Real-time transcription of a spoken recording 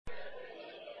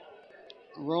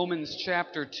Romans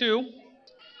chapter 2.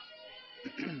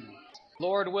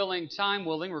 Lord willing, time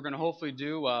willing, we're going to hopefully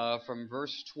do from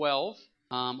verse 12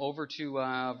 over to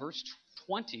verse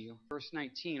 20, verse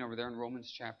 19 over there in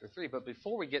Romans chapter 3. But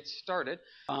before we get started,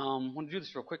 I want to do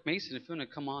this real quick. Mason, if you want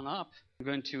to come on up, I'm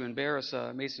going to embarrass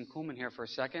Mason Kuhlman here for a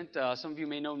second. Some of you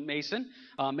may know Mason.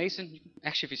 Mason,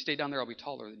 actually, if you stay down there, I'll be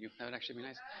taller than you. That would actually be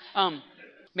nice.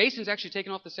 Mason's actually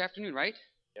taking off this afternoon, right?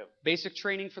 Yep. Basic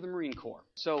training for the Marine Corps.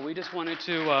 So we just wanted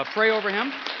to pray over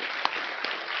him.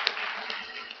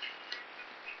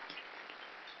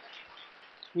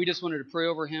 We just wanted to pray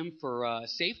over him for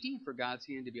safety, for God's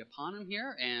hand to be upon him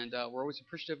here. And we're always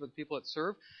appreciative of the people that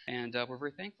serve, and we're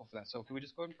very thankful for that. So can we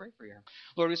just go ahead and pray for you?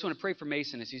 Lord, we just want to pray for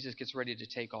Mason as he just gets ready to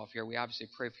take off here. We obviously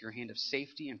pray for your hand of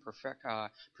safety and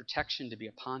protection to be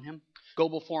upon him. Go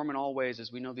before him in all ways,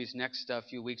 as we know these next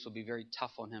few weeks will be very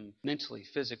tough on him mentally,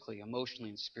 physically, emotionally,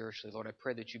 and spiritually. Lord, I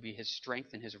pray that you be his strength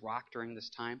and his rock during this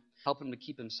time. Help him to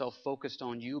keep himself focused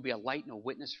on you, be a light and a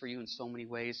witness for you in so many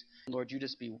ways. Lord, you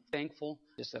just be thankful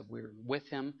just that we're with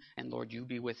him, and Lord, you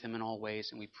be with him in all ways.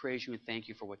 And we praise you and thank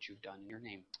you for what you've done in your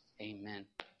name. Amen.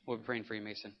 We'll be praying for you,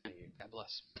 Mason. God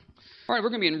bless. All right, we're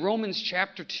going to be in Romans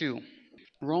chapter 2.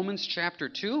 Romans chapter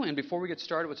 2, and before we get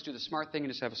started, let's do the smart thing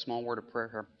and just have a small word of prayer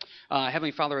here.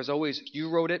 Heavenly Father, as always, you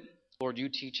wrote it. Lord, you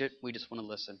teach it. We just want to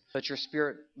listen. Let your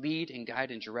Spirit lead and guide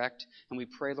and direct. And we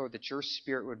pray, Lord, that your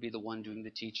Spirit would be the one doing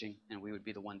the teaching and we would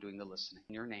be the one doing the listening.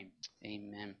 In your name,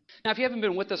 amen. Now, if you haven't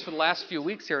been with us for the last few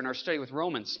weeks here in our study with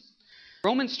Romans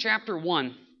chapter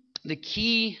 1, the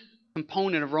key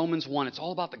component of Romans 1, it's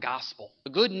all about the gospel,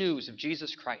 the good news of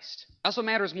Jesus Christ. That's what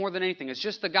matters more than anything. It's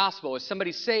just the gospel. Is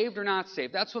somebody saved or not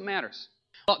saved? That's what matters.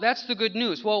 Well, that's the good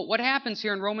news. Well, what happens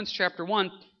here in Romans chapter 1,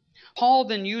 Paul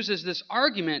then uses this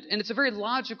argument, and it's a very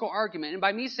logical argument. And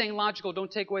by me saying logical,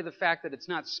 don't take away the fact that it's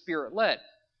not Spirit-led.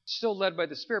 It's still led by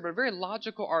the Spirit, but a very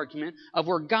logical argument of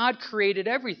where God created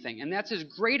everything. And that's his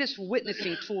greatest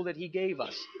witnessing tool that he gave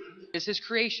us, is his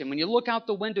creation. When you look out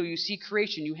the window, you see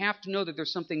creation. You have to know that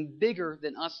there's something bigger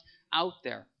than us out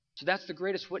there. So that's the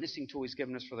greatest witnessing tool he's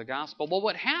given us for the gospel. Well,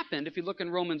 what happened, if you look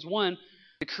in Romans 1,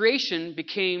 the creation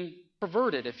became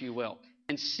perverted, if you will,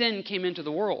 and sin came into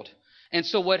the world. And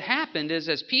so what happened is,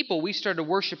 as people, we started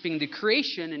worshiping the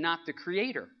creation and not the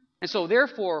Creator. And so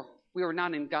therefore, we were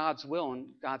not in God's will and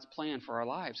God's plan for our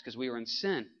lives because we were in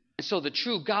sin. And so the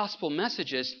true gospel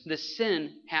message is the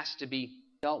sin has to be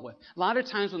dealt with. A lot of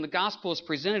times when the gospel is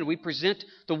presented, we present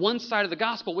the one side of the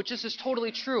gospel, which is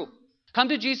totally true. Come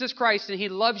to Jesus Christ and he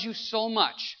loves you so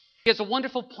much. He has a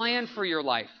wonderful plan for your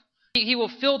life. He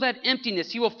will fill that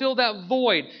emptiness. He will fill that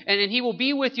void. And he will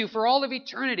be with you for all of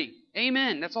eternity.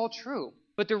 Amen. That's all true.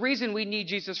 But the reason we need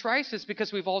Jesus Christ is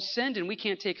because we've all sinned and we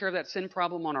can't take care of that sin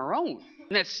problem on our own.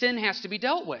 And that sin has to be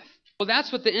dealt with. Well,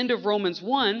 that's what the end of Romans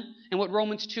 1 and what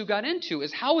Romans 2 got into,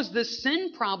 is how is this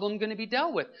sin problem going to be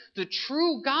dealt with? The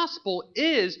true gospel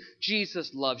is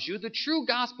Jesus loves you. The true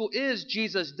gospel is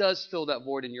Jesus does fill that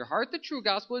void in your heart. The true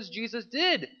gospel is Jesus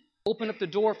did open up the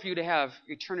door for you to have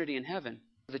eternity in heaven.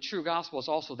 The true gospel is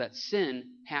also that sin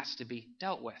has to be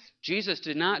dealt with. Jesus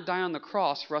did not die on the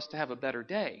cross for us to have a better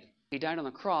day. He died on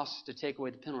the cross to take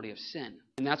away the penalty of sin.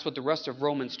 And that's what the rest of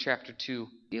Romans chapter 2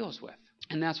 deals with.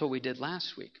 And that's what we did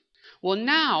last week. Well,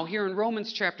 now, here in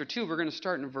Romans chapter 2, we're going to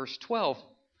start in verse 12.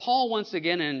 Paul, once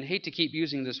again, and I hate to keep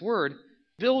using this word,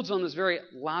 builds on this very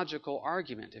logical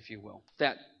argument, if you will,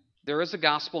 that there is a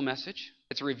gospel message.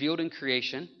 It's revealed in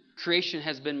creation. Creation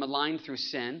has been maligned through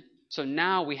sin. So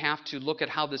now we have to look at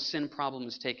how the sin problem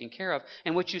is taken care of.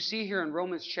 And what you see here in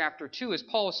Romans chapter 2 is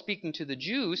Paul is speaking to the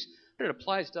Jews, but it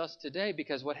applies to us today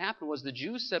because what happened was the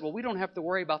Jews said, well, we don't have to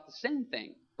worry about the sin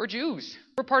thing. We're Jews.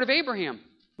 We're part of Abraham.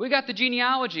 We got the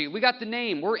genealogy. We got the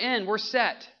name. We're in. We're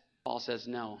set. Paul says,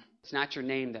 no, it's not your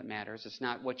name that matters. It's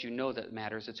not what you know that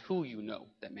matters. It's who you know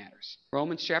that matters.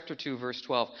 Romans chapter 2, verse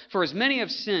 12. For as many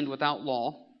have sinned without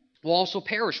law will also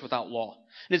perish without law.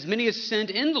 And as many as sinned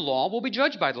in the law will be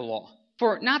judged by the law.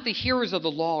 For not the hearers of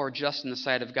the law are just in the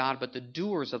sight of God, but the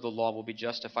doers of the law will be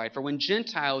justified. For when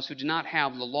Gentiles who do not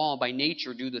have the law by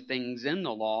nature do the things in the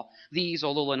law, these,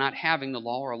 although not having the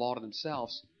law, are a law to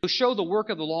themselves, who show the work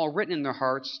of the law written in their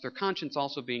hearts, their conscience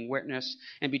also being witness,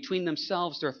 and between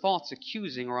themselves their thoughts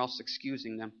accusing or else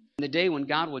excusing them. In the day when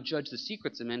God will judge the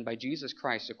secrets of men by Jesus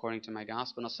Christ according to my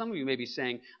gospel. Now some of you may be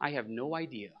saying, I have no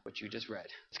idea what you just read.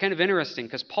 It's kind of interesting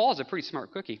because Paul is a pretty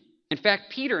smart cookie. In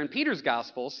fact, Peter in Peter's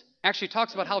Gospels actually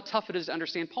talks about how tough it is to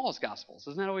understand Paul's Gospels.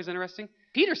 Isn't that always interesting?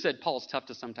 Peter said Paul's tough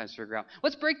to sometimes figure out.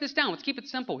 Let's break this down. Let's keep it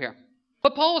simple here.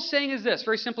 What Paul is saying is this,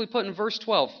 very simply put in verse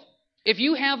 12. If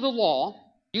you have the law,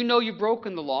 You know you've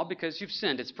broken the law because you've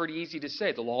sinned. It's pretty easy to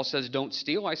say. The law says don't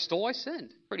steal. I stole, I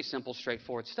sinned. Pretty simple,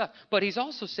 straightforward stuff. But he's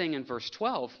also saying in verse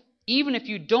 12, even if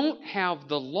you don't have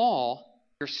the law,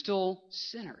 you're still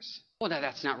sinners. Well,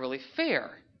 that's not really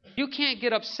fair. You can't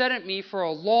get upset at me for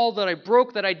a law that I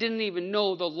broke that I didn't even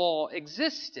know the law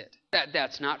existed.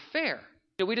 That's not fair.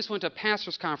 We just went to a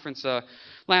pastor's conference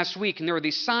last week, and there were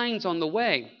these signs on the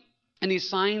way. And these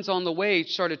signs on the way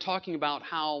started talking about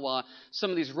how some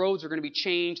of these roads are going to be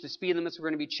changed, the speed limits are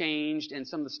going to be changed, and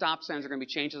some of the stop signs are going to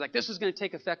be changed. It's like, this is going to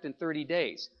take effect in 30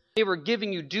 days. They were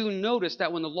giving you due notice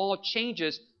that when the law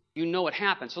changes, you know it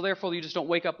happens. So therefore, you just don't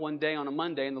wake up one day on a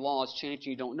Monday and the law has changed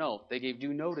and you don't know. They gave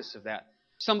due notice of that.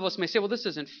 Some of us may say, well, this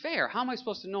isn't fair. How am I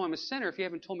supposed to know I'm a sinner if you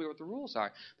haven't told me what the rules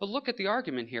are? But look at the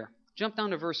argument here. Jump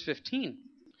down to verse 15.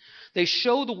 They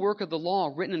show the work of the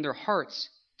law written in their hearts,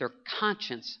 their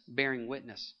conscience bearing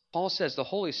witness. Paul says the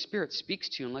Holy Spirit speaks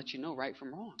to you and lets you know right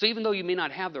from wrong. So even though you may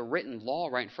not have the written law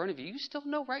right in front of you, you still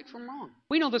know right from wrong.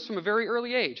 We know this from a very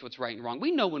early age, what's right and wrong.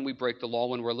 We know when we break the law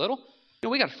when we're little.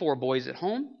 We got 4 boys at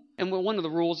home, and one of the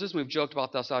rules is, and we've joked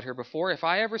about this out here before, if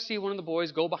I ever see one of the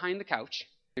boys go behind the couch,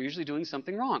 they're usually doing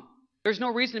something wrong. There's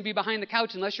no reason to be behind the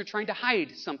couch unless you're trying to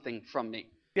hide something from me.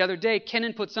 The other day,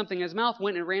 Kenan put something in his mouth,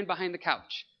 went and ran behind the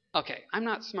couch. Okay, I'm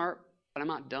not smart, but I'm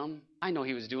not dumb. I know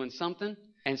he was doing something.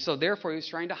 And so therefore he was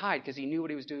trying to hide because he knew what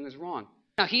he was doing was wrong.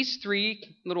 Now he's 3,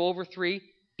 a little over 3.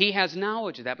 He has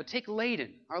knowledge of that. But take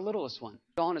Layden, our littlest one.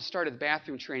 Dawn has started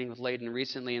bathroom training with Layden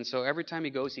recently. And so every time he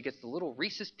goes, he gets the little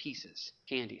Reese's Pieces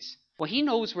candies. Well, he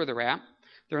knows where they're at.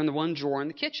 They're in the one drawer in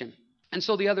the kitchen. And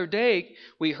so the other day,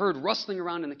 we heard rustling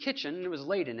around in the kitchen. And it was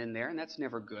Layden in there. And that's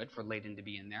never good for Layden to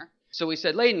be in there. So we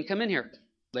said, Layden, come in here.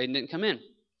 Layden didn't come in.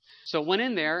 So went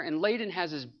in there, and Layden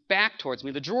has his back towards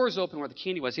me. The drawer is open where the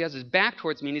candy was. He has his back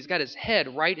towards me, and he's got his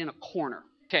head right in a corner.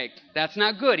 Okay, that's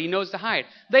not good. He knows to hide.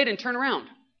 Layden, turn around.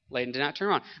 Layden did not turn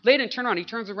around. Layden, turn around. He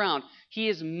turns around.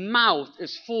 His mouth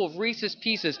is full of Reese's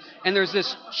Pieces, and there's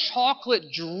this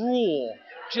chocolate drool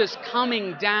just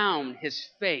coming down his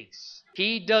face.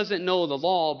 He doesn't know the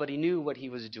law, but he knew what he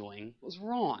was doing was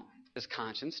wrong. His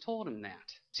conscience told him that.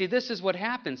 See, this is what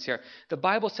happens here. The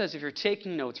Bible says, if you're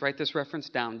taking notes, write this reference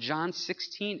down. John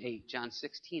 16:8. John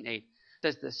 16:8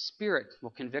 says the Spirit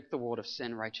will convict the world of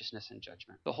sin, righteousness, and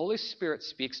judgment. The Holy Spirit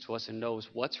speaks to us and knows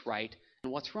what's right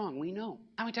and what's wrong. We know.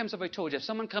 How many times have I told you, if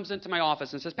someone comes into my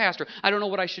office and says, Pastor, I don't know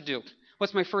what I should do,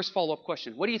 what's my first follow-up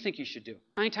question? What do you think you should do?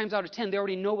 9 times out of 10, they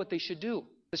already know what they should do.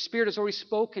 The Spirit has already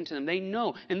spoken to them. They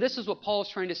know. And this is what Paul is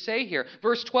trying to say here.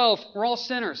 Verse 12, we're all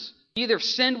sinners. You either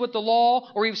sinned with the law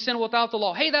or you've sinned without the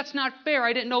law. Hey, that's not fair.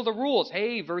 I didn't know the rules.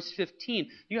 Hey, verse 15,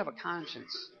 you have a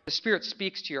conscience. The Spirit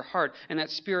speaks to your heart, and that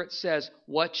Spirit says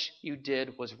what you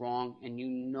did was wrong, and you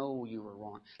know you were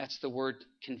wrong. That's the word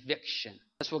conviction.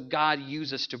 That's what God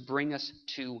uses to bring us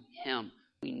to Him.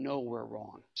 We know we're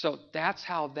wrong. So that's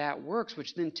how that works,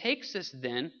 which then takes us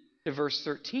then to verse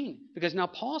 13. Because now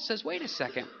Paul says, wait a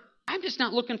second. I'm just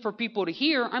not looking for people to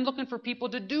hear. I'm looking for people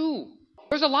to do.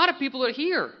 There's a lot of people that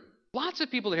hear. Lots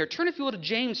of people here. Turn, if you will, to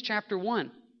James chapter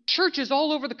 1. Churches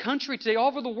all over the country today, all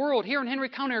over the world, here in Henry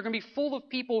County, are going to be full of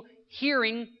people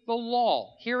hearing the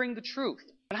law, hearing the truth.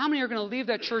 But how many are going to leave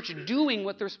that church doing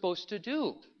what they're supposed to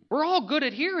do? We're all good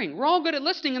at hearing. We're all good at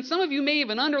listening. And some of you may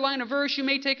even underline a verse. You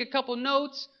may take a couple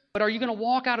notes. But are you going to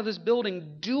walk out of this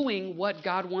building doing what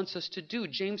God wants us to do?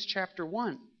 James chapter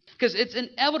 1. Because it's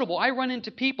inevitable. I run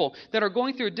into people that are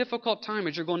going through a difficult time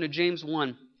as you're going to James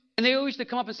 1. And they always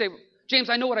come up and say, James,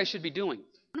 I know what I should be doing.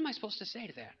 What am I supposed to say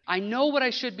to that? I know what I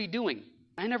should be doing.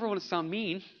 I never want to sound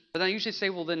mean, but I usually say,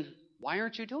 well, then why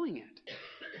aren't you doing it?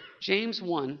 James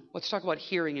 1, let's talk about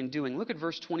hearing and doing. Look at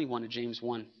verse 21 of James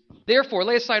 1. Therefore,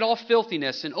 lay aside all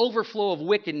filthiness and overflow of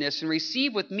wickedness and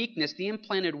receive with meekness the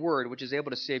implanted word, which is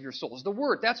able to save your souls. The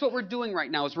word, that's what we're doing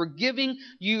right now, is we're giving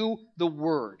you the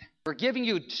word. We're giving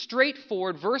you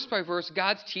straightforward, verse by verse,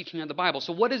 God's teaching of the Bible.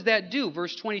 So what does that do?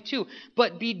 Verse 22,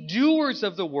 but be doers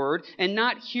of the word and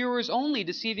not hearers only,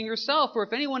 deceiving yourself. For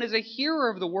if anyone is a hearer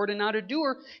of the word and not a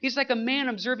doer, he's like a man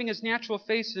observing his natural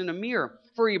face in a mirror.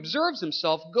 For he observes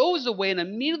himself, goes away, and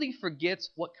immediately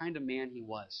forgets what kind of man he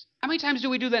was. How many times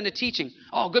do we do that in the teaching?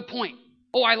 Oh, good point.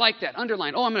 Oh, I like that.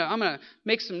 Underline. Oh, I'm gonna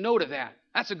make some note of that.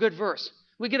 That's a good verse.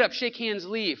 We get up, shake hands,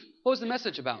 leave. What was the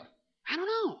message about? I don't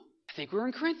know. I think we were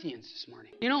in Corinthians this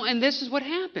morning. And this is what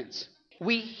happens.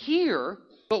 We hear,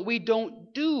 but we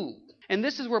don't do. And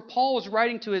this is where Paul is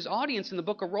writing to his audience in the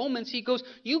book of Romans. He goes,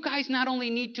 you guys not only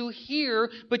need to hear,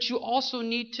 but you also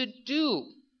need to do.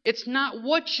 It's not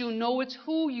what you know, it's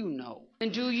who you know.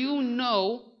 And do you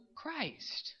know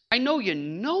Christ? I know you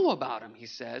know about him, he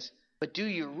says, but do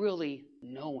you really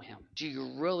know him? Do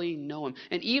you really know him?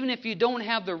 And even if you don't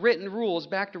have the written rules,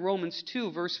 back to Romans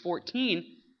 2, verse 14,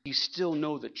 you still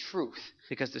know the truth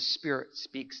because the Spirit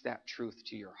speaks that truth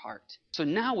to your heart. So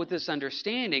now with this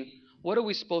understanding, what are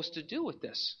we supposed to do with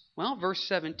this? Well, verse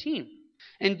 17.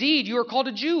 Indeed, you are called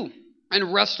a Jew,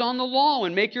 and rest on the law,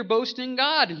 and make your boast in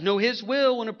God, and know his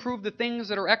will, and approve the things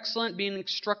that are excellent, being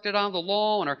instructed out of the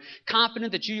law, and are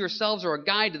confident that you yourselves are a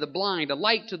guide to the blind, a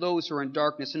light to those who are in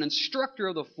darkness, an instructor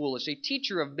of the foolish, a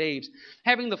teacher of babes,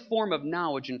 having the form of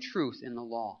knowledge and truth in the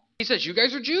law. He says, you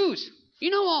guys are Jews.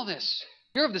 You know all this.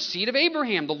 You're of the seed of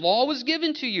Abraham. The law was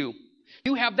given to you.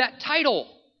 You have that title,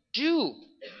 Jew.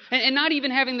 And not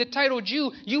even having the title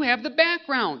Jew, you have the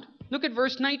background. Look at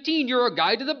verse 19. You're a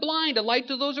guide to the blind, a light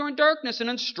to those who are in darkness, an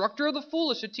instructor of the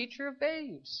foolish, a teacher of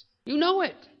babes. You know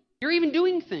it. You're even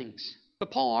doing things. The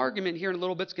Paul argument here in a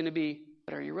little bit is going to be,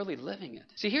 but are you really living it?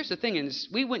 See, here's the thing, is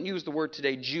we wouldn't use the word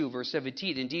today, Jew, verse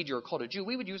 17. Indeed, you are called a Jew.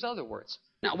 We would use other words.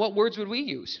 Now, what words would we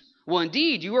use? Well,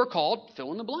 indeed, you are called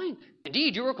fill in the blank.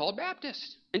 Indeed, you are called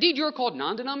Baptist. Indeed, you are called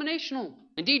non-denominational.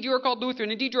 Indeed, you are called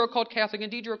Lutheran. Indeed, you are called Catholic.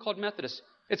 Indeed, you are called Methodist.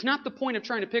 It's not the point of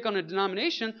trying to pick on a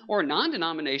denomination or a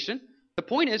non-denomination. The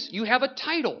point is, you have a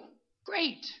title.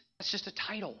 Great. That's just a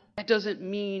title. That doesn't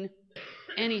mean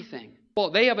anything. Well,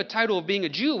 they have a title of being a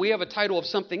Jew. We have a title of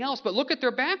something else. But look at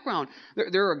their background.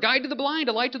 They're a guide to the blind,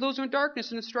 a light to those who are in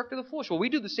darkness, an instructor of the foolish. Well, we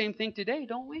do the same thing today,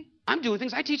 don't we? I'm doing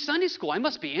things. I teach Sunday school. I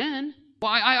must be in.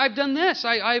 Well, I've done this.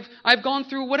 I've gone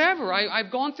through whatever.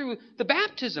 I've gone through the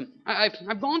baptism.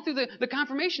 I've gone through the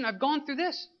confirmation. I've gone through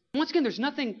this. Once again, there's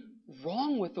nothing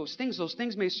wrong with those things. Those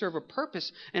things may serve a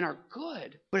purpose and are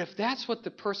good. But if that's what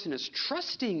the person is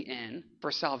trusting in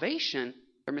for salvation,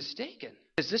 they're mistaken.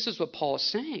 Because this is what Paul is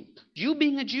saying. You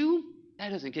being a Jew, that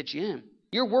doesn't get you in.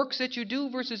 Your works that you do,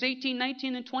 verses 18,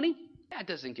 19, and 20, that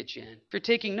doesn't get you in. If you're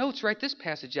taking notes, write this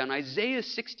passage down. Isaiah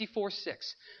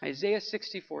 64:6. Isaiah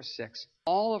 64:6.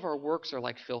 All of our works are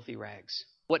like filthy rags.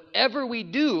 Whatever we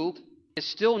do is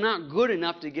still not good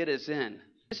enough to get us in.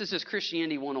 This is just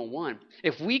Christianity 101.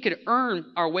 If we could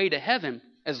earn our way to heaven,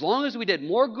 as long as we did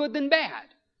more good than bad,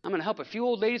 I'm going to help a few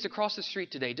old ladies across the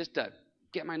street today just to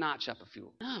get my notch up a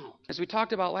few. No. As we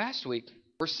talked about last week,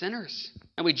 we're sinners.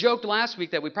 And we joked last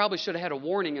week that we probably should have had a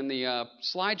warning in the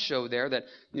slideshow there that,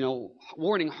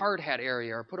 warning hard hat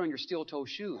area or put on your steel toe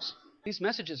shoes. These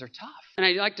messages are tough. And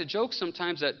I like to joke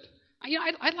sometimes that,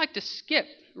 I'd like to skip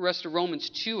the rest of Romans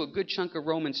 2, a good chunk of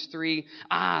Romans 3.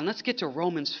 And let's get to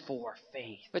Romans 4,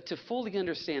 faith. But to fully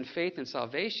understand faith and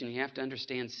salvation, you have to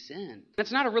understand sin.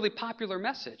 That's not a really popular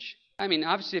message. I mean,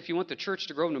 obviously, if you want the church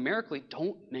to grow numerically,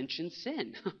 don't mention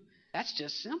sin. That's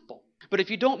just simple. But if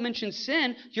you don't mention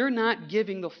sin, you're not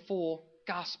giving the full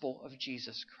gospel of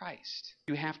Jesus Christ.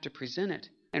 You have to present it.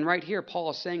 And right here,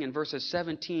 Paul is saying in verses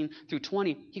 17 through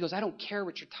 20, he goes, I don't care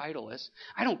what your title is.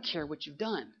 I don't care what you've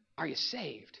done. Are you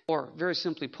saved? Or very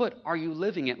simply put, are you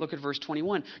living it? Look at verse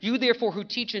 21. You therefore who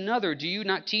teach another, do you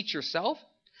not teach yourself?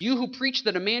 You who preach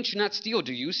that a man should not steal,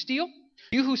 do you steal?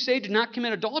 You who say do not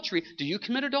commit adultery, do you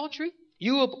commit adultery?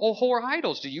 You who abhor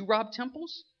idols, do you rob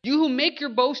temples? You who make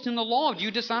your boast in the law, do you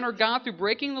dishonor God through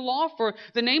breaking the law? For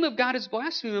the name of God is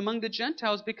blasphemed among the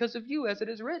Gentiles because of you, as it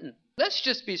is written. Let's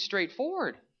just be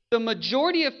straightforward. The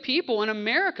majority of people in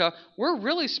America, we're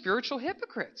really spiritual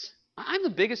hypocrites. I'm the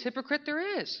biggest hypocrite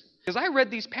there is. Because I read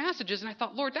these passages and I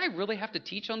thought, Lord, do I really have to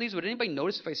teach on these? Would anybody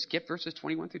notice if I skip verses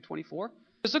 21 through 24?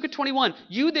 Let's look at 21.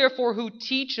 You therefore who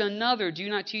teach another, do you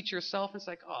not teach yourself? And it's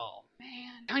like, oh,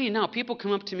 man. I'm telling you now, people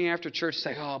come up to me after church and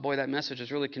say, oh, boy, that message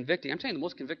is really convicting. I'm telling you, the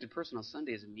most convicted person on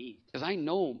Sunday is me. Because I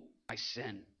know I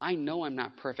sin. I know I'm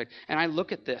not perfect. And I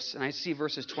look at this and I see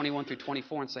verses 21 through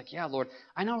 24 and it's like, yeah, Lord,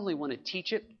 I not only want to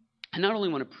teach it, I not only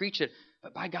want to preach it,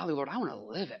 but by golly, Lord, I want to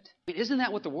live it. I mean, isn't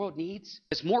that what the world needs?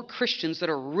 It's more Christians that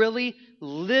are really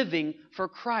living for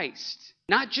Christ.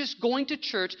 Not just going to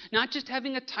church, not just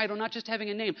having a title, not just having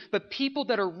a name, but people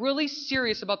that are really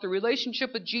serious about the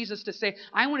relationship with Jesus to say,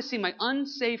 I want to see my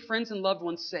unsaved friends and loved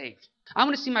ones saved. I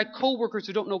want to see my coworkers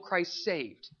who don't know Christ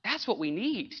saved. That's what we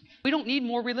need. We don't need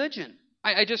more religion.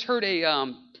 I just heard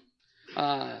a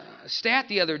stat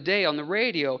the other day on the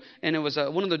radio, and it was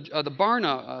one of the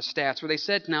Barna stats where they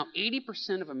said now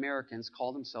 80% of Americans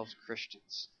call themselves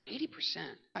Christians. 80%.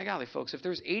 By golly, folks, if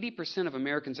there's 80% of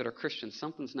Americans that are Christians,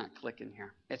 something's not clicking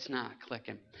here. It's not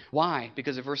clicking. Why?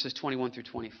 Because of verses 21 through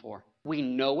 24. We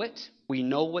know it. We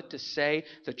know what to say.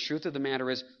 The truth of the matter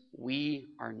is we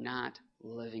are not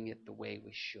living it the way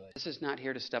we should. This is not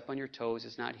here to step on your toes.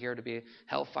 It's not here to be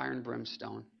hellfire and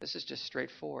brimstone. This is just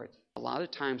straightforward. A lot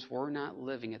of times we're not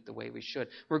living it the way we should.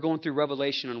 We're going through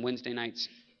Revelation on Wednesday nights.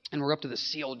 And we're up to the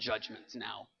seal judgments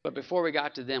now. But before we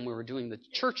got to them, we were doing the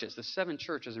churches, the 7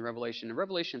 churches in Revelation. In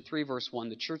Revelation 3, verse 1,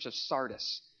 the church of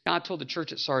Sardis. God told the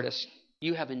church at Sardis,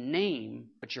 you have a name,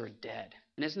 but you're dead.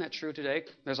 And isn't that true today?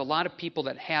 There's a lot of people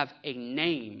that have a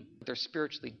name, but they're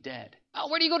spiritually dead. Oh,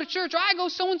 where do you go to church? Oh, I go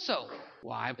so-and-so.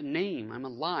 Well, I have a name. I'm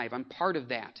alive. I'm part of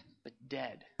that, but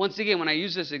dead. Once again, when I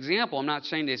use this example, I'm not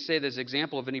saying to say this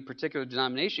example of any particular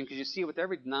denomination, because you see it with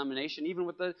every denomination, even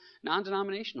with the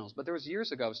non-denominationals. But there was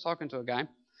years ago, I was talking to a guy,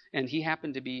 and he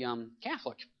happened to be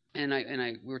Catholic. And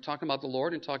we were talking about the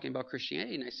Lord and talking about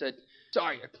Christianity, and I said, so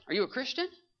are you a Christian?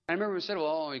 I remember he said,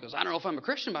 well, he goes, I don't know if I'm a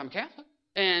Christian, but I'm Catholic.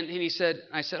 And he said,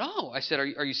 I said,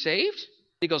 are you saved?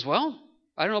 He goes, well,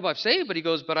 I don't know if I'm saved, but he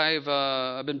goes, but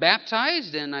I've been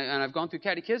baptized, and I've gone through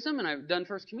catechism, and I've done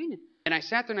First Communion. And I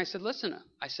sat there and I said, listen,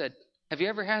 I said, have you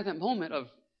ever had that moment of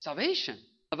salvation,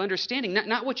 of understanding,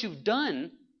 not what you've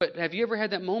done, but have you ever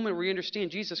had that moment where you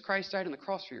understand Jesus Christ died on the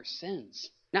cross for your sins?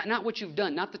 Not what you've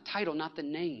done, not the title, not the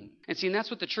name. And see, and that's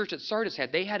what the church at Sardis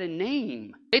had. They had a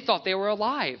name. They thought they were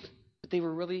alive, but they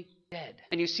were really dead.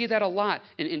 And you see that a lot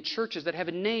in churches that have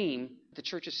a name. The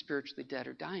church is spiritually dead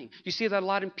or dying. You see that a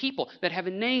lot in people that have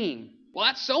a name. Well,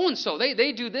 that's so-and-so.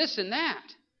 They do this and that.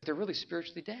 They're really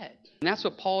spiritually dead. And that's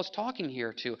what Paul is talking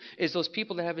here to, is those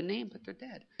people that have a name, but they're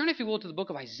dead. Turn, if you will, to the book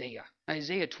of Isaiah.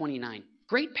 Isaiah 29.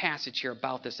 Great passage here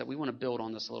about this that we want to build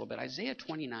on this a little bit. Isaiah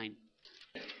 29.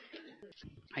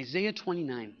 Isaiah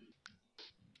 29.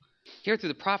 Here through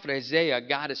the prophet Isaiah,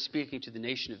 God is speaking to the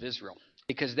nation of Israel.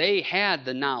 Because they had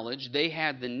the knowledge, they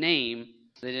had the name,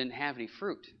 they didn't have any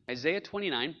fruit. Isaiah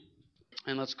 29,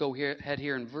 and let's go ahead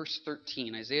here in verse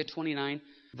 13. Isaiah 29,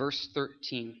 verse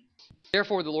 13.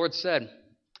 Therefore the Lord said,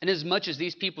 inasmuch as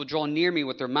these people draw near me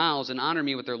with their mouths and honor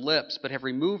me with their lips, but have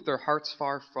removed their hearts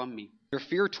far from me. Their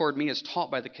fear toward me is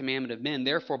taught by the commandment of men.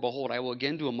 Therefore, behold, I will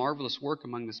again do a marvelous work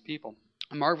among this people,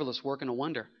 a marvelous work and a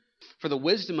wonder. For the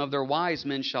wisdom of their wise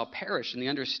men shall perish, and the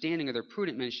understanding of their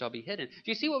prudent men shall be hidden.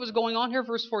 Do you see what was going on here?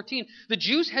 Verse 14. The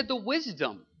Jews had the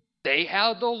wisdom. They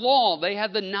had the law. They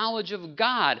had the knowledge of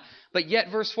God. But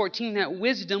yet, verse 14, that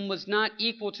wisdom was not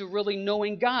equal to really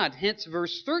knowing God. Hence,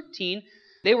 verse 13,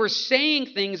 they were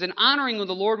saying things and honoring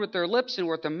the Lord with their lips and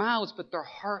with their mouths, but their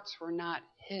hearts were not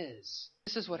His.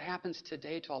 This is what happens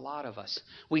today to a lot of us.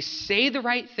 We say the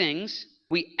right things.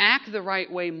 We act the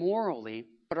right way morally,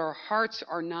 but our hearts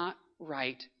are not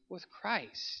right with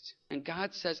Christ. And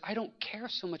God says, I don't care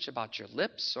so much about your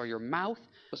lips or your mouth,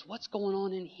 but what's going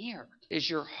on in here? Is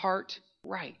your heart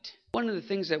right? One of the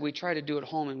things that we try to do at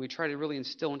home and we try to really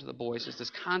instill into the boys is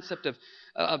this concept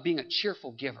of being a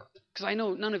cheerful giver. Because I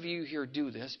know none of you here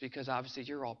do this because obviously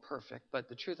you're all perfect, but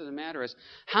the truth of the matter is,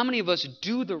 how many of us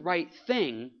do the right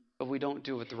thing, but we don't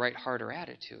do it with the right heart or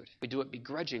attitude? We do it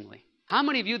begrudgingly. How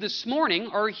many of you this morning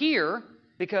are here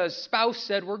because spouse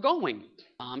said we're going?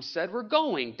 Mom said we're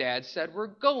going. Dad said we're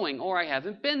going. Or I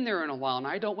haven't been there in a while and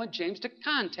I don't want James to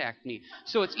contact me.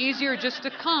 So it's easier just to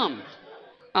come.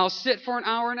 I'll sit for an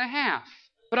hour and a half.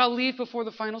 But I'll leave before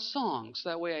the final song so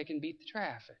that way I can beat the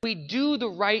traffic. We do the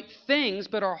right things,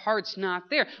 but our heart's not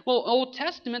there. Well, Old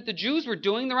Testament, the Jews were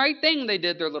doing the right thing. They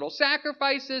did their little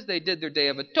sacrifices. They did their Day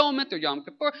of Atonement, their Yom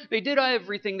Kippur. They did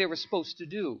everything they were supposed to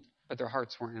do, but their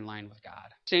hearts weren't in line with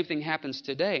God. Same thing happens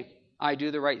today. I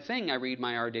do the right thing. I read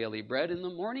my Our Daily Bread in the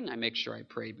morning. I make sure I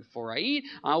pray before I eat.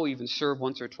 I'll even serve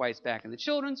once or twice back in the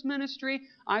children's ministry.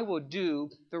 I will do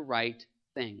the right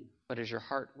thing. But is your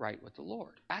heart right with the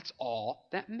Lord? That's all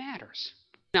that matters.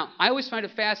 Now, I always find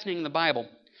it fascinating in the Bible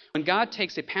when God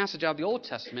takes a passage out of the Old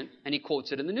Testament and He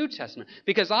quotes it in the New Testament.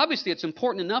 Because obviously it's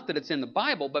important enough that it's in the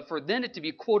Bible, but for then it to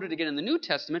be quoted again in the New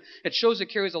Testament, it shows it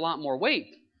carries a lot more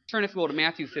weight. Turn, if you will, to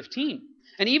Matthew 15.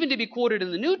 And even to be quoted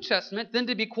in the New Testament, then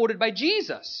to be quoted by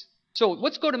Jesus. So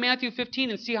let's go to Matthew 15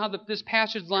 and see how this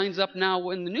passage lines up now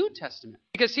in the New Testament.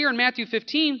 Because here in Matthew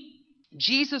 15,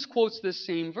 Jesus quotes this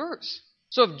same verse.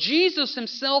 So if Jesus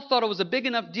Himself thought it was a big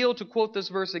enough deal to quote this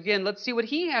verse again, let's see what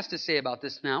He has to say about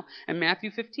this now in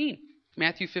Matthew 15.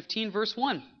 Matthew 15, verse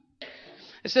 1.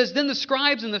 It says, Then the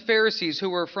scribes and the Pharisees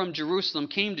who were from Jerusalem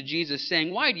came to Jesus,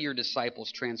 saying, Why do your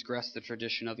disciples transgress the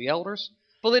tradition of the elders?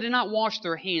 For they did not wash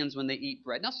their hands when they eat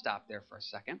bread. Now stop there for a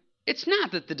second. It's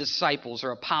not that the disciples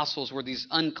or apostles were these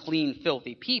unclean,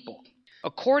 filthy people.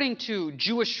 According to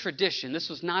Jewish tradition, this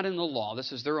was not in the law,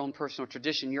 this is their own personal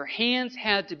tradition, your hands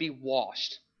had to be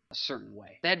washed a certain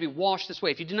way. They had to be washed this way.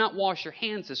 If you do not wash your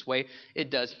hands this way, it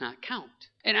does not count.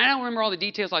 And I don't remember all the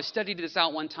details. I studied this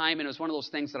out one time, and it was one of those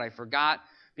things that I forgot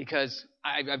because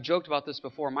I've joked about this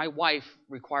before. My wife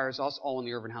requires us all in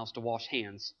the Irvin house to wash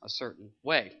hands a certain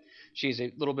way. She's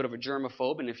a little bit of a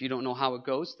germaphobe, and if you don't know how it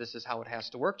goes, this is how it has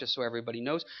to work, just so everybody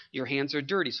knows. Your hands are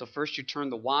dirty, so first you turn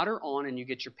the water on, and you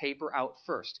get your paper out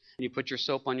first, and you put your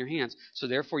soap on your hands. So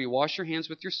therefore, you wash your hands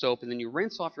with your soap, and then you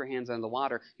rinse off your hands on the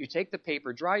water. You take the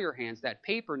paper, dry your hands. That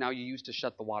paper now you use to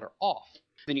shut the water off.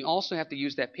 Then you also have to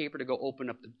use that paper to go open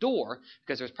up the door,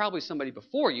 because there's probably somebody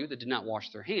before you that did not wash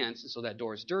their hands, and so that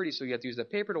door is dirty, so you have to use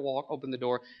that paper to open the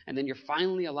door, and then you're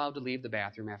finally allowed to leave the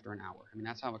bathroom after an hour. I mean,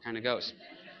 that's how it kind of goes.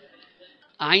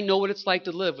 I know what it's like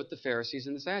to live with the Pharisees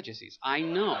and the Sadducees. I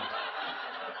know.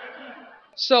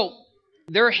 So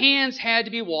their hands had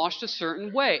to be washed a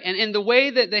certain way. And the way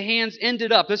that the hands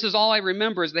ended up, this is all I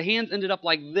remember, is the hands ended up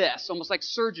like this, almost like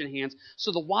surgeon hands,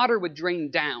 so the water would drain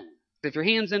down. If your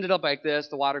hands ended up like this,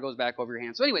 the water goes back over your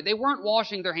hands. So anyway, they weren't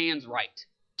washing their hands right.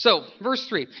 So, verse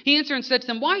 3, he answered and said to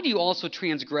them, why do you also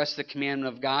transgress the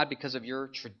commandment of God because of your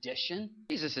tradition?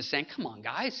 Jesus is saying, come on,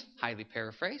 guys, highly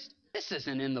paraphrased. This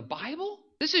isn't in the Bible.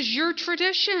 This is your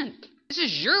tradition. This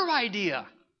is your idea.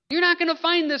 You're not going to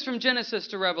find this from Genesis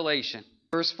to Revelation.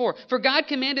 Verse 4, for God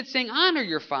commanded, saying, honor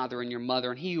your father and your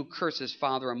mother, and he who curses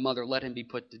father or mother, let him be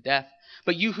put to death.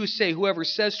 But you who say, whoever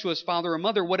says to his father or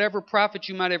mother, whatever profit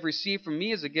you might have received from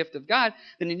me as a gift of God,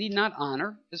 then he need not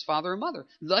honor his father or mother.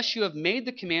 Thus you have made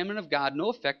the commandment of God no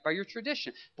effect by your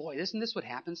tradition. Boy, isn't this what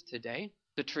happens today?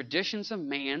 The traditions of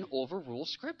man overrule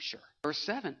Scripture. Verse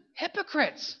 7,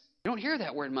 hypocrites. You don't hear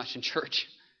that word much in church.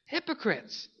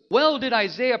 Hypocrites. Well did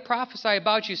Isaiah prophesy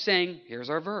about you, saying, here's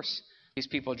our verse, these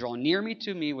people draw near me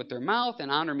to me with their mouth and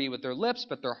honor me with their lips,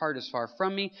 but their heart is far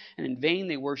from me, and in vain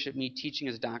they worship me, teaching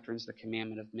as doctrines the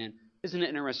commandment of men. Isn't it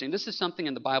interesting? This is something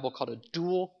in the Bible called a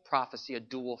dual prophecy, a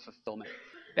dual fulfillment.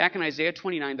 Back in Isaiah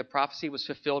 29, the prophecy was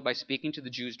fulfilled by speaking to the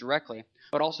Jews directly.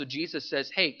 But also Jesus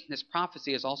says, hey, this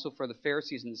prophecy is also for the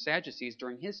Pharisees and the Sadducees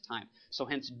during his time. So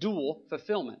hence dual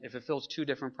fulfillment. It fulfills two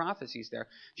different prophecies there.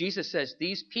 Jesus says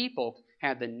these people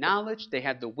had the knowledge, they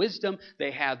had the wisdom,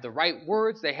 they had the right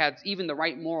words, they had even the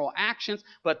right moral actions,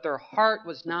 but their heart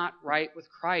was not right with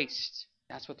Christ.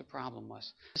 That's what the problem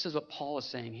was. This is what Paul is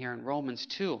saying here in Romans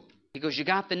 2. He goes, you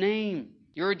got the name.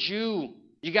 You're a Jew.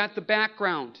 You got the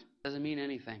background. Doesn't mean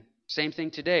anything. Same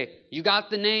thing today. You got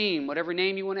the name, whatever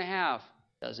name you want to have.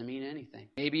 Doesn't mean anything.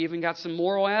 Maybe even got some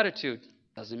moral attitude.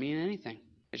 Doesn't mean anything.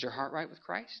 Is your heart right with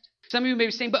Christ? Some of you may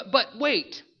be saying, but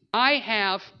wait, I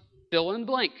have fill in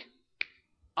blank.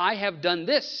 I have done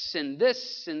this and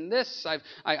this and this.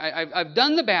 I've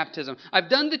done the baptism. I've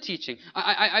done the teaching.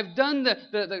 I've done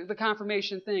the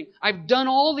confirmation thing. I've done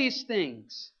all these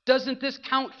things. Doesn't this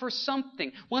count for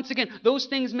something? Once again, those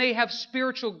things may have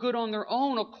spiritual good on their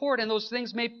own accord, and those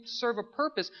things may serve a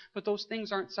purpose, but those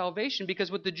things aren't salvation,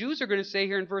 because what the Jews are going to say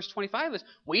here in verse 25 is,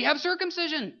 we have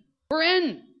circumcision. We're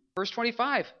in. Verse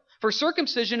 25. For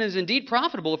circumcision is indeed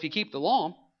profitable if you keep the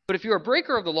law, but if you're a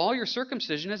breaker of the law, your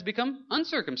circumcision has become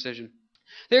uncircumcision.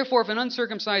 Therefore, if an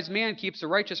uncircumcised man keeps the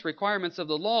righteous requirements of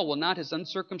the law, will not his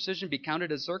uncircumcision be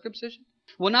counted as circumcision?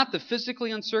 Will not the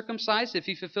physically uncircumcised, if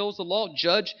he fulfills the law,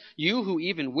 judge you who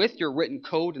even with your written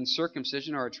code and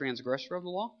circumcision are a transgressor of the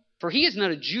law? For he is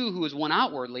not a Jew who is one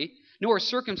outwardly, nor is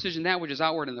circumcision that which is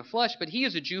outward in the flesh, but he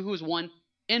is a Jew who is one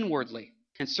inwardly.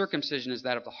 And circumcision is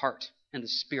that of the heart and the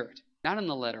spirit, not in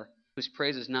the letter, whose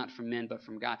praise is not from men but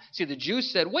from God. See, the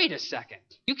Jews said, wait a second,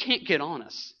 you can't get on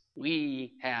us.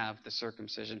 We have the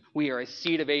circumcision. We are a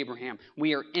seed of Abraham.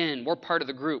 We are in. We're part of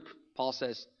the group. Paul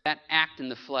says that act in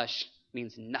the flesh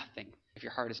means nothing if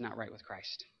your heart is not right with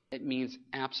Christ. It means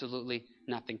absolutely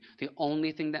nothing. The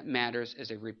only thing that matters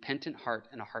is a repentant heart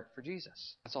and a heart for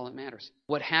Jesus. That's all that matters.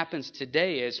 What happens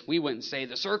today is we wouldn't say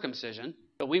the circumcision,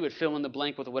 but we would fill in the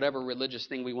blank with whatever religious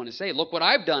thing we want to say. Look what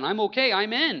I've done. I'm okay.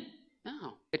 I'm in.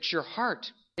 No, it's your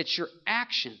heart. It's your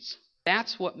actions.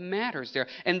 That's what matters there.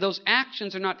 And those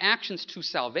actions are not actions to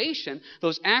salvation.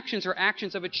 Those actions are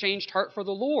actions of a changed heart for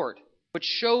the Lord, which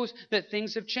shows that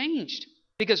things have changed.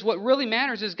 Because what really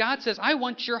matters is God says, I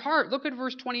want your heart. Look at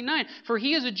verse 29. For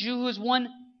he is a Jew who is one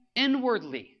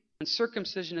inwardly, and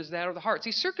circumcision is that of the heart.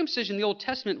 See, circumcision in the Old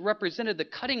Testament represented the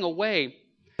cutting away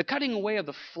of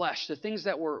the flesh, the things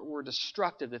that were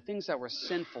destructive, the things that were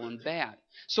sinful and bad.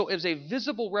 So it was a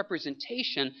visible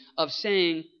representation of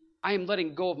saying, I am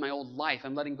letting go of my old life.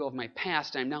 I'm letting go of my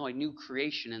past. I'm now a new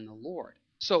creation in the Lord.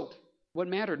 So what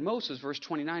mattered most was verse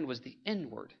 29 was the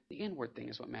inward. The inward thing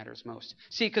is what matters most.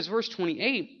 See, because verse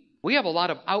 28, we have a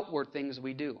lot of outward things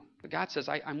we do. But God says,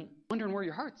 I'm wondering where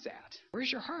your heart's at.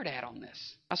 Where's your heart at on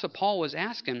this? That's what Paul was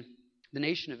asking the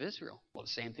nation of Israel. Well, the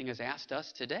same thing is asked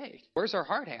us today. Where's our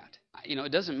heart at?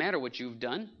 It doesn't matter what you've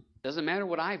done. It doesn't matter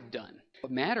what I've done.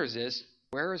 What matters is,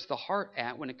 Where is the heart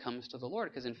at when it comes to the Lord?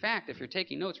 Because in fact, if you're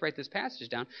taking notes, write this passage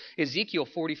down. Ezekiel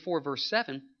 44 verse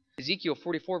 7. Ezekiel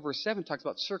 44 verse 7 talks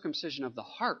about circumcision of the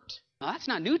heart. Now that's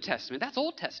not New Testament, that's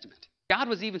Old Testament. God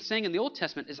was even saying in the Old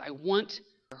Testament is, I want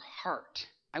your heart.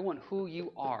 I want who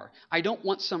you are. I don't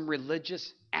want some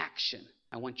religious action.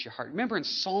 I want your heart. Remember in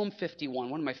Psalm 51,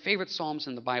 one of my favorite psalms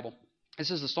in the Bible. This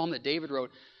is the psalm that David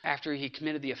wrote after he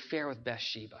committed the affair with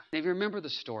Bathsheba. And if you remember the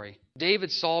story,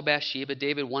 David saw Bathsheba.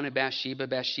 David wanted Bathsheba.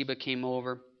 Bathsheba came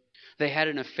over. They had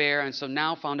an affair, and so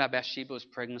now found out Bathsheba was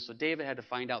pregnant. So David had to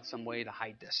find out some way to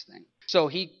hide this thing. So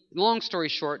long story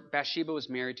short, Bathsheba was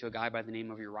married to a guy by the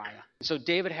name of Uriah. So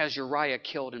David has Uriah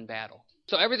killed in battle.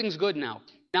 So everything's good now.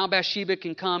 Now Bathsheba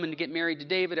can come and get married to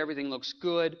David. Everything looks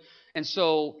good. And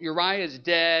so Uriah is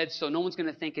dead, so no one's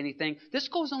going to think anything. This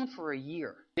goes on for a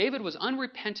year. David was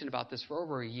unrepentant about this for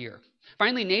over a year.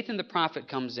 Finally, Nathan the prophet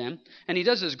comes in, and he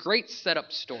does this great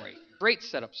setup story. Great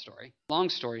setup story. Long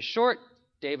story short,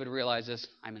 David realizes,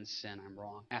 I'm in sin, I'm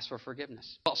wrong. Asks for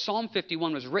forgiveness. Well, Psalm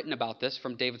 51 was written about this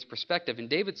from David's perspective, and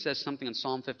David says something in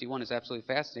Psalm 51 is absolutely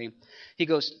fascinating. He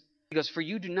goes, for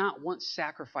you do not want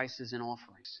sacrifices and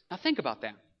offerings. Now think about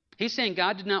that. He's saying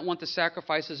God did not want the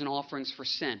sacrifices and offerings for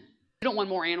sin. You don't want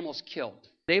more animals killed.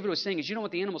 David was saying is you don't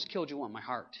want the animals killed, you want my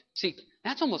heart. See,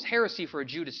 that's almost heresy for a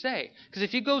Jew to say. Because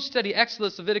if you go study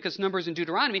Exodus, Leviticus, Numbers, and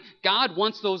Deuteronomy, God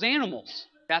wants those animals.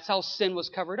 That's how sin was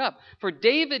covered up. For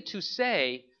David to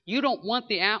say, you don't want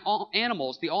the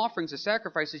animals, the offerings, the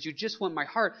sacrifices, you just want my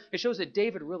heart, it shows that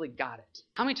David really got it.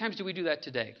 How many times do we do that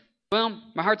today? Well,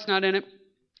 my heart's not in it,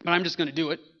 but I'm just going to do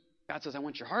it. God says, I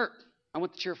want your heart. I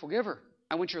want the cheerful giver.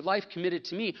 I want your life committed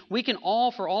to me. We can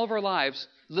all, for all of our lives,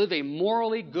 live a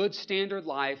morally good standard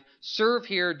life, serve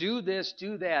here, do this,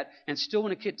 do that, and still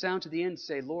when it gets down to the end,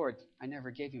 say, Lord, I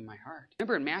never gave you my heart.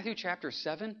 Remember in Matthew chapter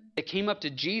 7, they came up to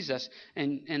Jesus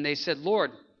and they said,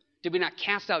 Lord, did we not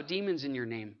cast out demons in your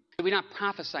name? Did we not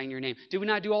prophesy in your name? Did we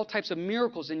not do all types of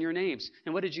miracles in your names?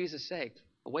 And what did Jesus say?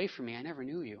 Away from me, I never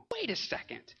knew you. Wait a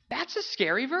second. That's a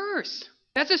scary verse.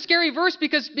 That's a scary verse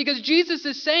because Jesus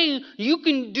is saying you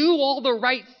can do all the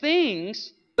right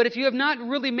things, but if you have not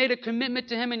really made a commitment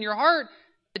to him in your heart,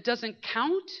 it doesn't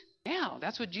count? Yeah,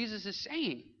 that's what Jesus is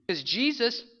saying. Because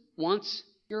Jesus wants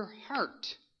your heart.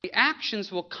 The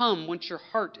actions will come once your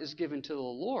heart is given to the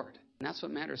Lord. And that's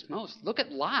what matters most. Look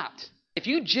at Lot. If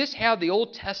you just have the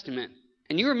Old Testament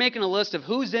and you were making a list of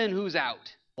who's in, who's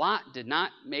out, Lot did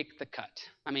not make the cut.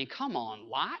 I mean, come on,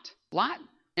 Lot. Lot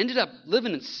ended up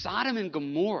living in Sodom and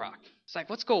Gomorrah. It's like,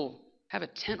 let's go have a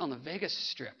tent on the Vegas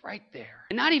Strip right there.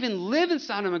 And not even live in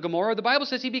Sodom and Gomorrah. The Bible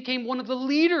says he became one of the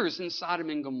leaders in Sodom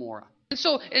and Gomorrah.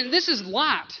 And this is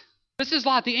Lot. This is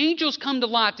Lot. The angels come to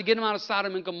Lot to get him out of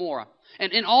Sodom and Gomorrah.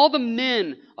 And all the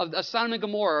men of Sodom and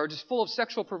Gomorrah are just full of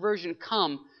sexual perversion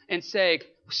come and say,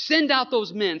 send out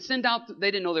those men.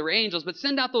 They didn't know they were angels, but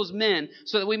send out those men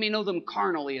so that we may know them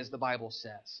carnally, as the Bible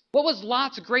says. What was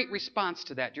Lot's great response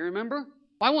to that? Do you remember?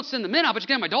 Well, I won't send the men out, but you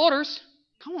can have my daughters.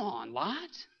 Come on, Lot.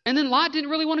 And then Lot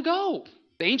didn't really want to go.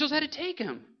 The angels had to take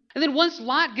him. And then once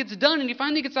Lot gets done and he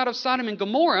finally gets out of Sodom and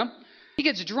Gomorrah, he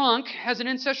gets drunk, has an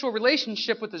incestual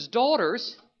relationship with his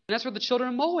daughters, and that's where the children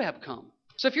of Moab come.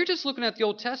 So if you're just looking at the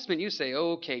Old Testament, you say,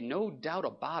 okay, no doubt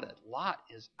about it, Lot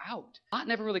is out. Lot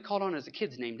never really called on as a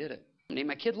kid's name, did it? I named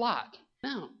my kid Lot.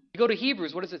 No. You go to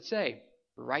Hebrews, what does it say?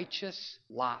 Righteous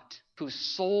Lot, whose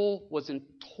soul was in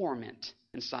torment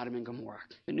in Sodom and Gomorrah.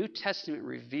 The New Testament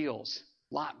reveals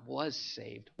Lot was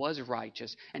saved, was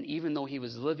righteous, and even though he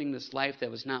was living this life that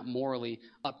was not morally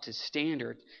up to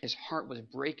standard, his heart was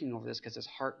breaking over this because his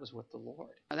heart was with the Lord.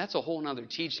 Now that's a whole other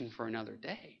teaching for another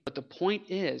day. But the point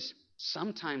is,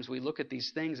 sometimes we look at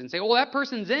these things and say, oh, that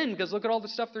person's in because look at all the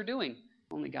stuff they're doing.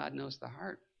 Only God knows the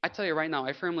heart. I tell you right now,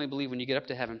 I firmly believe when you get up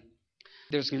to heaven,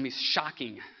 there's going to be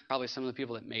shocking, probably some of the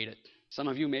people that made it. Some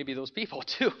of you may be those people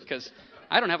too, because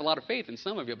I don't have a lot of faith in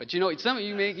some of you. But some of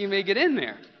you may get in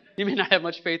there. You may not have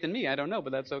much faith in me. I don't know,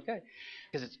 but that's okay.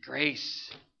 Because it's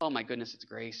grace. Oh my goodness, it's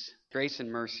grace. Grace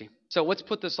and mercy. So let's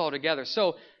put this all together.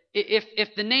 So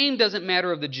if the name doesn't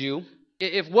matter of the Jew,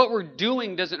 if what we're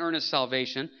doing doesn't earn us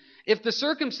salvation, if the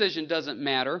circumcision doesn't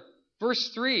matter,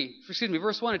 verse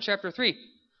 1 of chapter 3,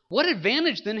 what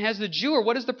advantage then has the Jew, or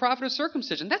what is the profit of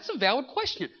circumcision? That's a valid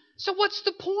question. So what's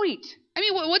the point? I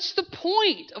mean, what's the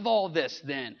point of all this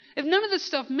then? If none of this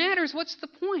stuff matters, what's the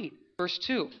point? Verse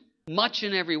 2, much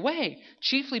in every way,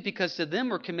 chiefly because to them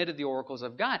were committed the oracles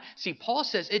of God. See, Paul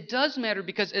says it does matter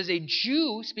because as a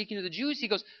Jew, speaking to the Jews, he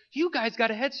goes, you guys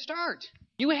got a head start.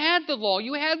 You had the law,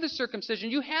 you had the circumcision,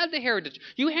 you had the heritage,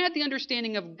 you had the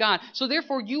understanding of God. So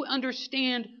therefore you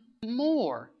understand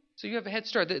more. So you have a head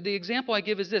start. The example I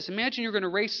give is this. Imagine you're going to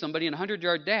race somebody in a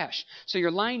 100-yard dash. So you're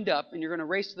lined up and you're going to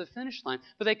race to the finish line.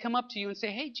 But they come up to you and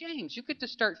say, hey, James, you get to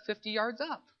start 50 yards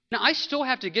up. Now, I still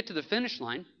have to get to the finish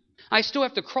line. I still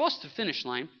have to cross the finish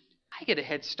line. I get a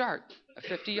head start of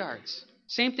 50 yards.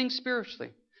 Same thing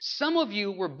spiritually. Some of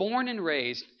you were born and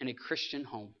raised in a Christian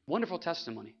home. Wonderful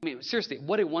testimony. I mean, seriously,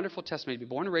 what a wonderful testimony to be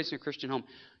born and raised in a Christian home.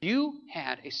 You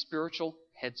had a spiritual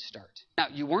head start. Now,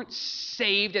 you weren't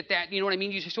saved at that, you know what I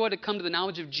mean? You still had to come to the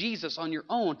knowledge of Jesus on your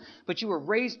own, but you were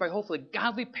raised by hopefully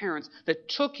godly parents that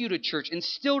took you to church,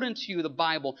 instilled into you the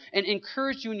Bible, and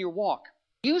encouraged you in your walk.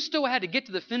 You still had to get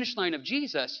to the finish line of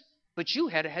Jesus, but you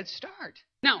had a head start.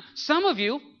 Now, some of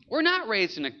you were not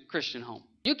raised in a Christian home.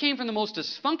 You came from the most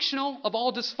dysfunctional of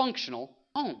all dysfunctional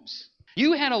homes.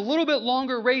 You had a little bit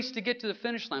longer race to get to the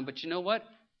finish line, but you know what?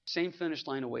 Same finish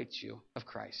line awaits you of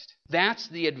Christ. That's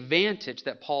the advantage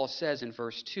that Paul says in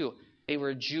verse 2. They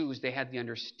were Jews. They had the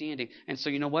understanding. And so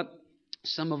you know what?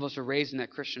 Some of us are raised in that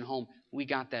Christian home. We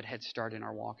got that head start in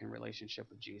our walk and relationship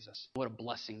with Jesus. What a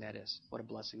blessing that is. What a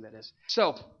blessing that is.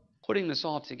 So, putting this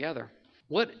all together,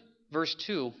 what, verse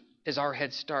 2, is our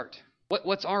head start?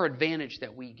 What's our advantage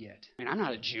that we get? I mean, I'm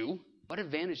not a Jew. What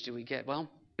advantage do we get? Well, you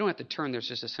don't have to turn. There's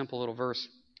just a simple little verse.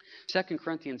 2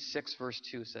 Corinthians 6, verse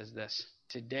 2 says this.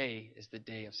 Today is the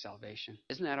day of salvation.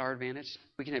 Isn't that our advantage?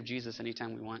 We can have Jesus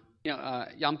anytime we want. You know,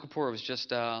 Yom Kippur was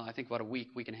just, I think, about a week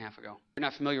and a half ago. You're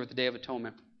not familiar with the Day of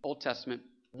Atonement, Old Testament.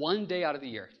 One day out of the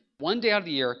year,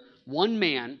 one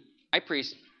man, high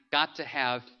priest, got to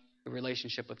have a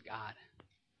relationship with God.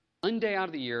 One day out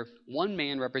of the year, one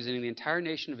man representing the entire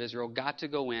nation of Israel got to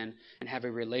go in and have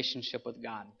a relationship with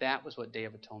God. That was what Day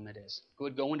of Atonement is. Who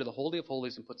would go into the Holy of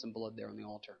Holies and put some blood there on the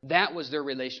altar. That was their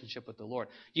relationship with the Lord.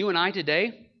 You and I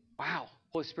today, wow,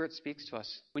 Holy Spirit speaks to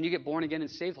us. When you get born again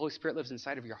and saved, the Holy Spirit lives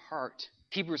inside of your heart.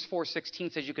 Hebrews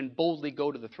 4:16 says you can boldly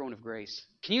go to the throne of grace.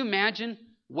 Can you imagine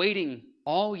waiting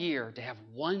all year to have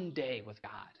one day with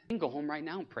God? You can go home right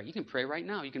now and pray. You can pray right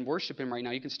now. You can worship Him right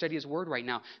now. You can study His Word right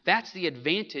now. That's the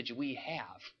advantage we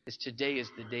have, is today is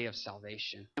the day of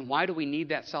salvation. And why do we need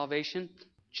that salvation?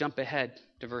 Jump ahead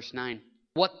to verse 9.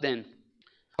 What then?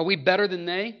 Are we better than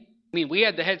they? I mean, we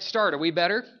had the head start. Are we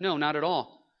better? No, not at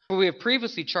all. For we have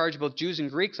previously charged both Jews and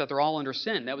Greeks that they're all under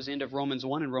sin. That was the end of Romans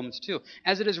 1 and Romans 2.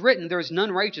 As it is written, there is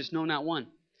none righteous, no, not one.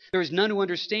 There is none who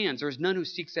understands. There is none who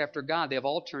seeks after God. They have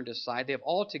all turned aside. They have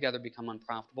altogether become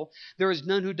unprofitable. There is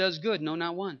none who does good, no,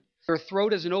 not one. Their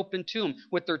throat is an open tomb.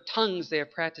 With their tongues they have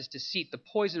practiced deceit. The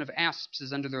poison of asps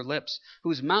is under their lips,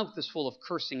 whose mouth is full of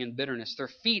cursing and bitterness.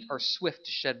 Their feet are swift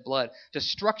to shed blood.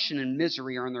 Destruction and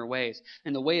misery are in their ways.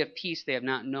 And the way of peace they have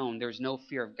not known. There is no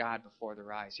fear of God before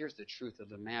their eyes. Here's the truth of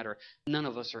the matter. None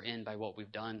of us are in by what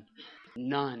we've done.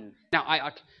 None.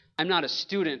 Now, I'm not a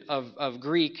student of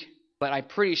Greek, but I'm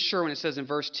pretty sure when it says in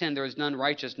verse 10, there is none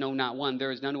righteous, no, not one. There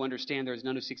is none who understand. There is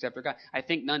none who seeks after God. I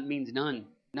think none means none.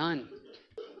 None.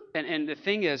 And the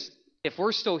thing is, if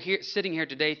we're still here, sitting here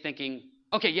today thinking,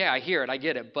 okay, yeah, I hear it, I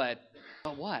get it, but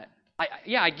what?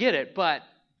 I get it, but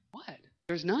what?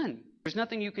 There's none. There's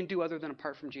nothing you can do other than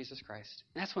apart from Jesus Christ.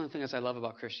 And that's one of the things I love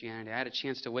about Christianity. I had a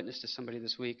chance to witness to somebody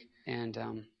this week,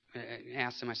 and I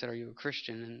asked them, I said, are you a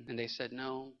Christian? And they said,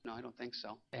 no, I don't think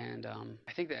so. And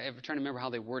I think that, I'm trying to remember how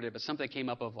they worded it, but something came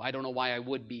up of, I don't know why I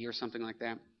would be, or something like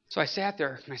that. So I sat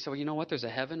there, and I said, well, you know what? There's a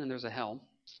heaven and there's a hell.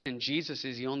 And Jesus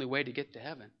is the only way to get to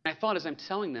heaven. And I thought as I'm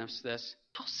telling them this,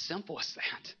 how simple is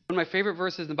that? One of my favorite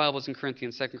verses in the Bible is in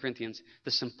Corinthians, 2 Corinthians,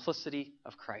 the simplicity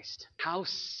of Christ. How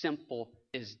simple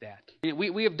is that?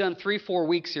 We have done 3-4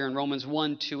 weeks here in Romans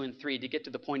 1, 2, and 3 to get to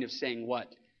the point of saying what?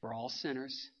 We're all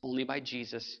sinners. Only by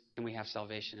Jesus can we have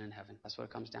salvation in heaven. That's what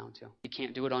it comes down to. You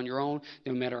can't do it on your own.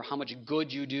 No matter how much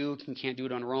good you do, you can't do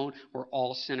it on your own. We're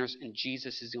all sinners, and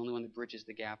Jesus is the only one that bridges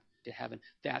the gap to heaven.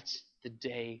 That's the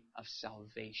day of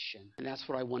salvation. And that's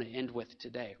what I want to end with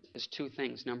today. There's two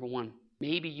things. Number one,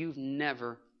 maybe you've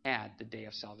never had the day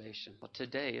of salvation. Well,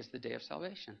 today is the day of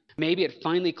salvation. Maybe it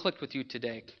finally clicked with you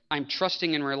today. I'm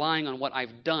trusting and relying on what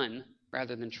I've done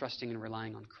rather than trusting and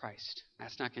relying on Christ.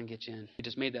 That's not going to get you in. We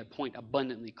just made that point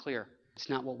abundantly clear. It's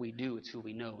not what we do, it's who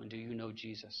we know. And do you know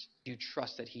Jesus? Do you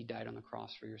trust that He died on the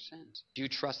cross for your sins? Do you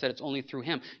trust that it's only through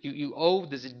Him? You owe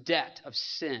this debt of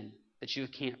sin that you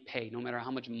can't pay. No matter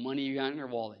how much money you got in your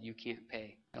wallet, you can't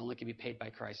pay. It only can be paid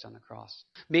by Christ on the cross.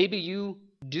 Maybe you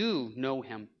do know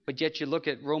Him, but yet you look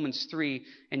at Romans 3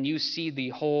 and you see the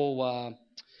whole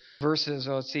verses.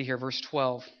 Oh, let's see here, verse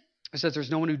 12. It says,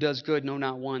 there's no one who does good, no,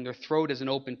 not one. Their throat is an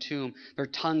open tomb. Their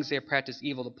tongues they have practiced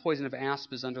evil. The poison of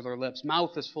asp is under their lips.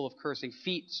 Mouth is full of cursing.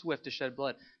 Feet swift to shed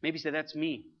blood. Maybe you say, that's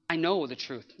me. I know the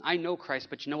truth. I know Christ,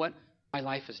 but you know what? My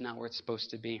life is not where it's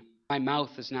supposed to be. My mouth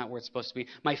is not where it's supposed to be.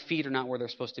 My feet are not where they're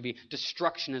supposed to be.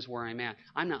 Destruction is where I'm at.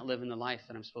 I'm not living the life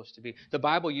that I'm supposed to be. The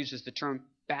Bible uses the term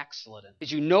backslidden.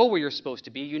 Because you know where you're supposed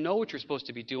to be. You know what you're supposed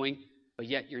to be doing, but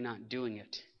yet you're not doing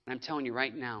it. And I'm telling you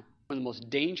right now, one of the most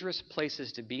dangerous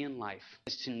places to be in life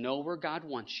is to know where God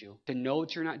wants you, to know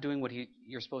that you're not doing what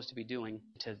you're supposed to be doing,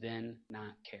 to then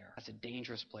not care. That's a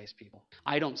dangerous place, people.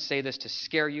 I don't say this to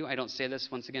scare you. I don't say this,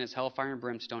 once again, as hellfire and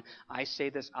brimstone. I say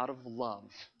this out of love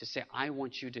to say, I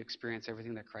want you to experience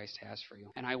everything that Christ has for you.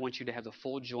 And I want you to have the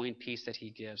full joy and peace that he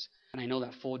gives. And I know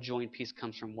that full joy and peace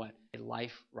comes from what? A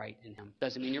life right in him.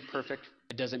 Doesn't mean you're perfect.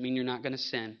 It doesn't mean you're not going to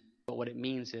sin. But what it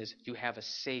means is you have a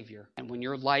Savior. And when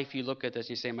your life, you look at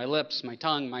this, you say, my lips, my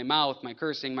tongue, my mouth, my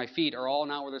cursing, my feet are all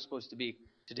not where they're supposed to be.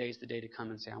 Today's the day to come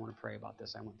and say, I want to pray about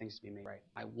this. I want things to be made right.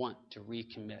 I want to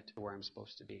recommit to where I'm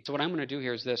supposed to be. So what I'm going to do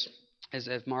here is this. As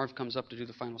Marv comes up to do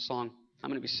the final song, I'm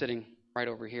going to be sitting right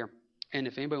over here. And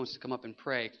if anybody wants to come up and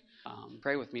pray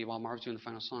with me while Marv's doing the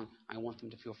final song, I want them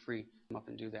to feel free to come up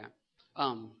and do that.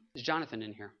 Is Jonathan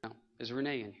in here? No. Is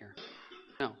Renee in here?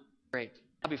 No. Great.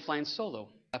 I'll be flying solo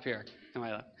up here.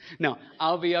 No,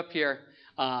 I'll be up here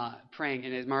praying,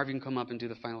 and as Marv, you can come up and do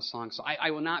the final song. So I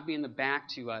will not be in the back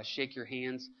to shake your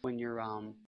hands when you're